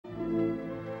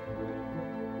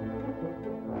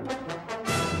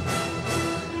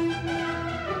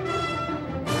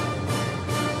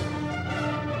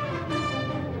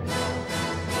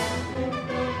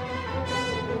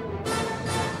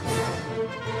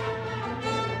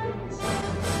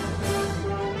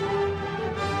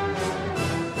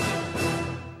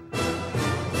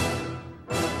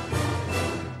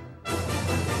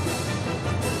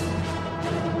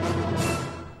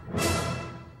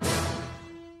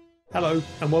Hello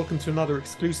and welcome to another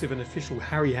exclusive and official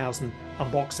Harryhausen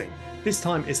unboxing. This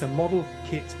time it's a model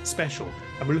kit special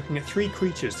and we're looking at three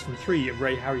creatures from three of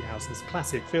Ray Harryhausen's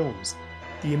classic films.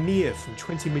 The Ymir from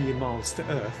 20 Million Miles to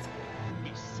Earth,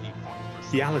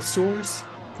 the Allosaurs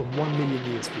from 1 million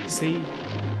years BC,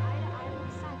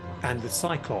 and the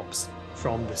Cyclops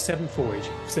from the seventh voyage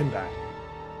of Sinbad.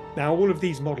 Now all of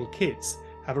these model kits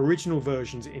have original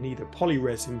versions in either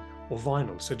polyresin or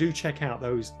vinyl, so do check out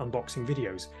those unboxing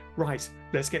videos. Right,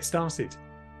 let's get started.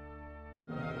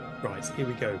 Right, here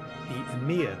we go. The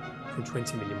Ymir from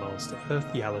 20 million miles to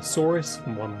Earth, the Allosaurus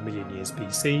from 1 million years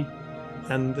BC,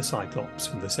 and the Cyclops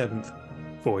from the seventh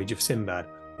voyage of Sinbad.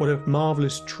 What a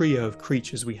marvellous trio of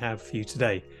creatures we have for you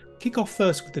today. Kick off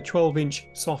first with the 12-inch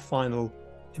soft vinyl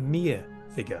Ymir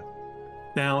figure.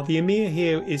 Now, the Ymir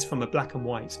here is from a black and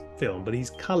white film, but he's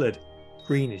coloured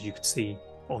green, as you can see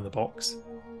on the box.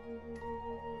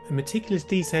 The meticulous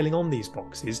detailing on these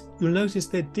boxes, you'll notice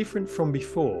they're different from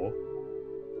before.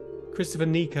 Christopher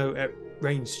Nico at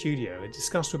Rain Studio had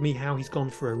discussed with me how he's gone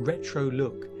for a retro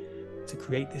look to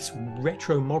create this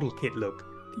retro model kit look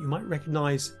that you might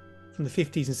recognise from the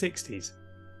 50s and 60s.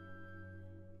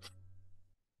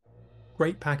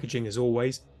 Great packaging as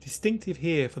always, distinctive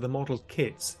here for the model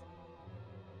kits,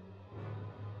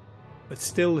 but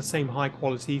still the same high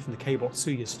quality from the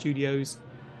Keiibotsuya Studios,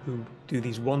 who do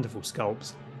these wonderful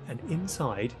sculpts. And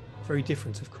inside, very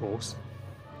different of course.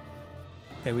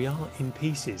 There we are in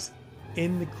pieces,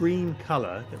 in the green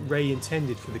colour that Ray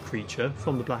intended for the creature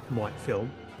from the black and white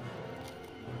film.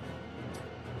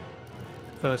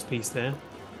 First piece there,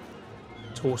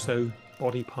 torso,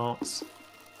 body parts.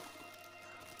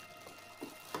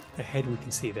 The head we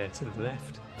can see there to the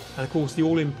left. And of course the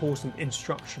all-important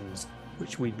instructions,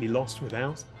 which we'd be lost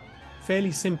without.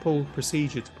 Fairly simple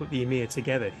procedure to put the Ymir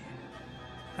together here.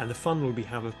 And the fun will be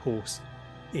have, of course,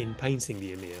 in painting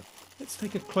the Ymir. Let's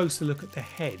take a closer look at the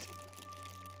head.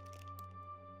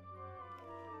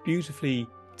 Beautifully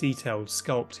detailed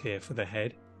sculpt here for the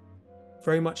head.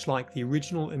 Very much like the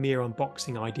original Ymir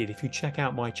unboxing I did. If you check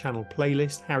out my channel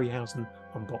playlist, Harryhausen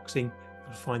Unboxing,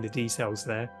 you'll find the details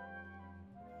there.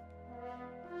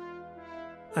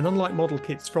 And unlike model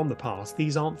kits from the past,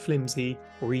 these aren't flimsy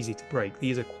or easy to break.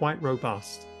 These are quite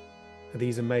robust. And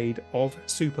these are made of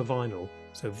super vinyl,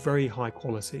 so very high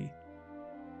quality.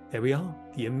 There we are,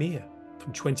 the Ymir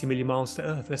from 20 million miles to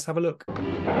Earth. Let's have a look.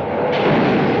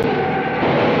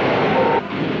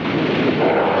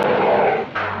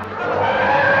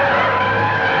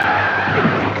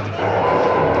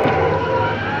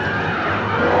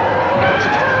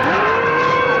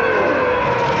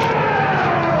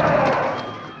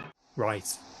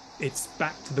 Right, it's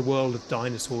back to the world of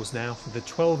dinosaurs now for the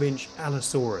 12-inch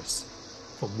Allosaurus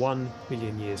from 1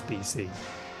 million years BC.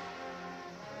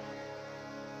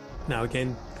 Now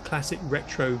again, the classic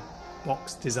retro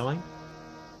box design.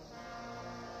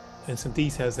 And some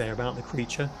details there about the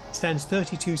creature. It stands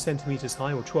 32 centimeters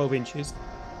high or 12 inches.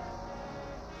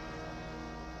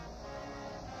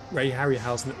 Ray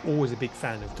Harryhausen, always a big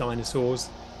fan of dinosaurs.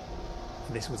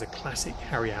 And this was a classic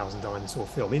Harryhausen dinosaur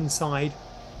film. Inside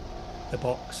the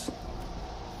box,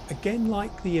 again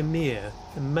like the Ymir,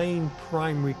 the main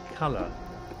primary colour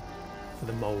for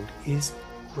the mould is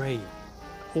grey,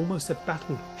 almost a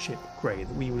battleship grey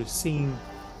that we would have seen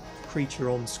the creature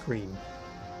on screen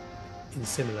in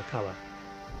similar colour.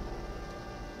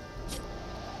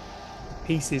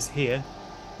 Pieces here,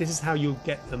 this is how you'll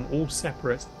get them all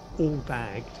separate, all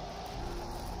bagged.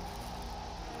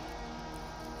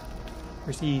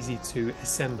 Pretty easy to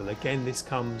assemble. Again, this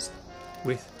comes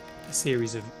with a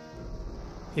series of,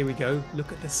 here we go,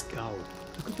 look at the skull,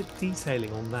 look at the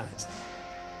detailing on that,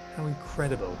 how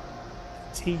incredible.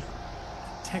 The teeth,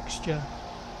 the texture,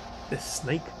 the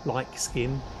snake-like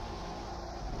skin,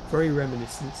 very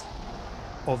reminiscent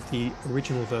of the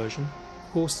original version.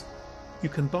 Of course, you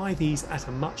can buy these at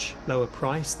a much lower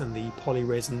price than the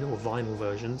polyresin or vinyl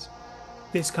versions.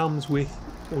 This comes with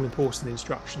all important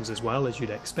instructions as well, as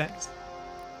you'd expect.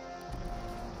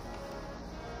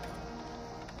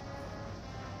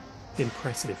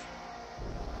 Impressive.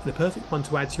 The perfect one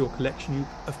to add to your collection. You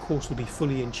of course will be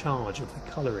fully in charge of the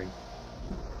colouring.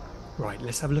 Right,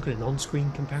 let's have a look at an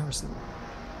on-screen comparison.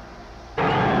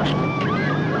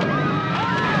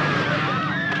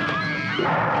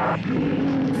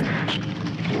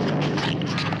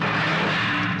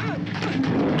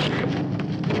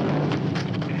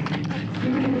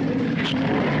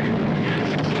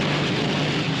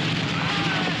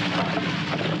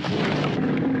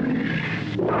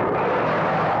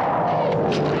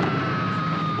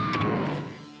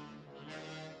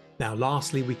 Now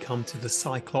lastly we come to the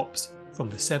Cyclops from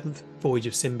the 7th Voyage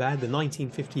of Sinbad, the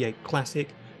 1958 classic,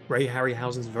 Ray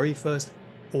Harryhausen's very first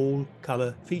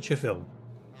all-colour feature film.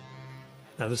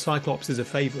 Now the Cyclops is a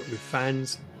favourite with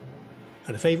fans,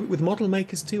 and a favourite with model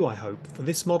makers too, I hope, for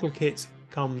this model kit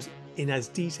comes in as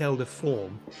detailed a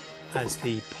form as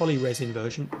the polyresin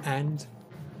version and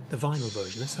the vinyl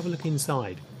version. Let's have a look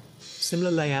inside. Similar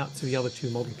layout to the other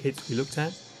two model kits we looked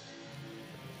at.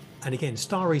 And again,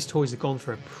 Star Race Toys have gone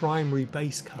for a primary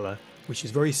base colour, which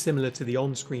is very similar to the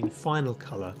on-screen final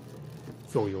colour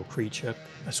for your creature,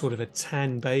 a sort of a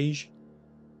tan beige.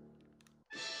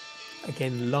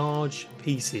 Again, large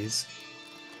pieces,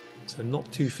 so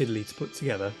not too fiddly to put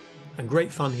together, and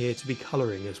great fun here to be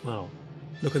colouring as well.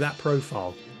 Look at that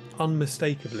profile,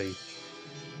 unmistakably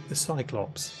the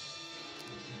Cyclops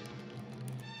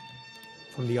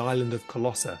from the island of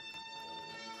Colossa.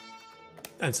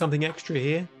 And something extra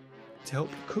here to help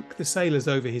cook the sailors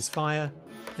over his fire,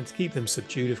 and to keep them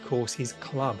subdued, of course, his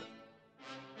club.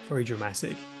 Very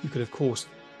dramatic. You could, of course,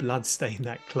 bloodstain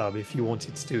that club if you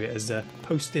wanted to do it as a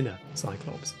post-dinner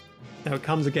Cyclops. Now it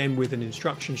comes again with an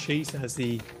instruction sheet, as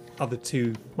the other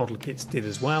two model kits did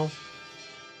as well.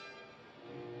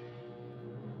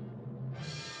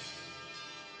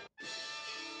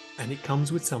 And it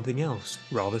comes with something else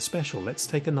rather special. Let's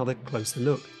take another closer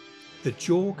look. The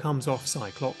jaw comes off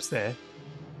Cyclops there,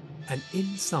 and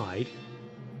inside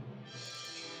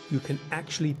you can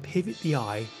actually pivot the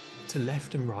eye to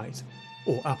left and right,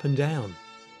 or up and down.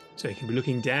 So he can be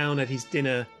looking down at his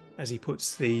dinner as he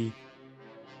puts the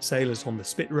sailors on the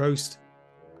spit roast,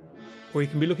 or he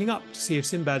can be looking up to see if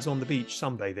Sinbad's on the beach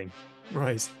sunbathing.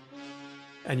 Right.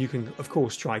 And you can, of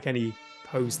course, strike any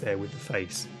pose there with the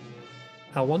face.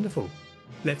 How wonderful.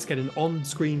 Let's get an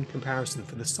on-screen comparison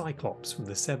for the Cyclops from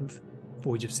the 7th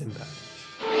Voyage of Sinbad.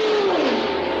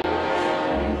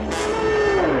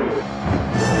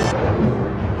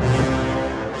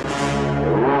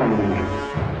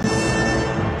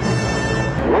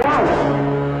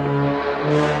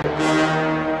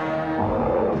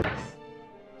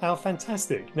 How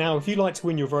fantastic! Now, if you'd like to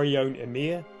win your very own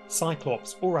Ymir,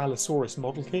 Cyclops or Allosaurus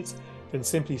model kit, then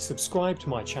simply subscribe to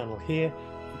my channel here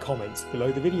and comment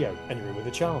below the video and you're in with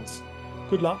a chance.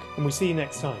 Good luck, and we'll see you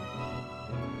next time.